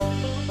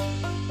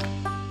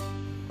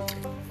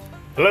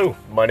Hello,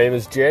 my name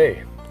is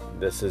Jay.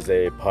 This is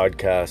a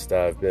podcast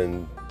I've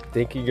been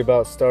thinking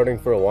about starting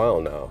for a while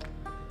now.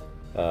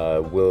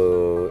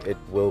 It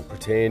will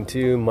pertain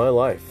to my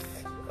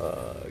life,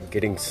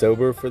 getting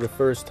sober for the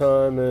first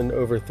time in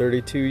over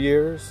 32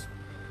 years,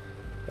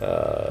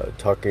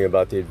 talking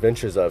about the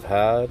adventures I've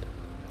had,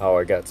 how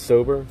I got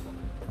sober,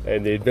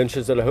 and the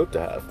adventures that I hope to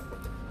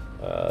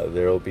have.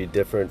 There will be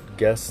different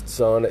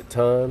guests on at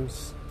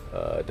times,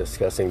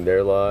 discussing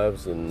their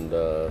lives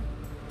and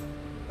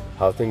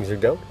how things are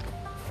going,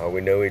 how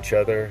we know each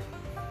other.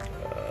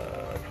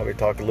 Probably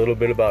talk a little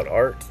bit about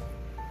art,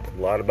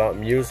 a lot about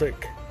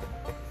music,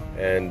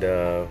 and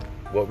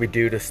what we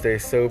do to stay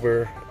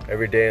sober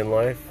every day in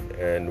life,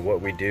 and what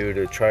we do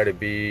to try to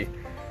be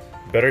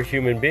better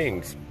human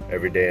beings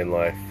every day in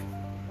life.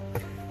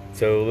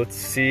 So let's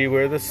see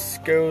where this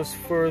goes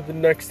for the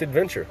next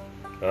adventure.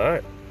 All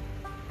right,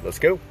 let's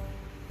go.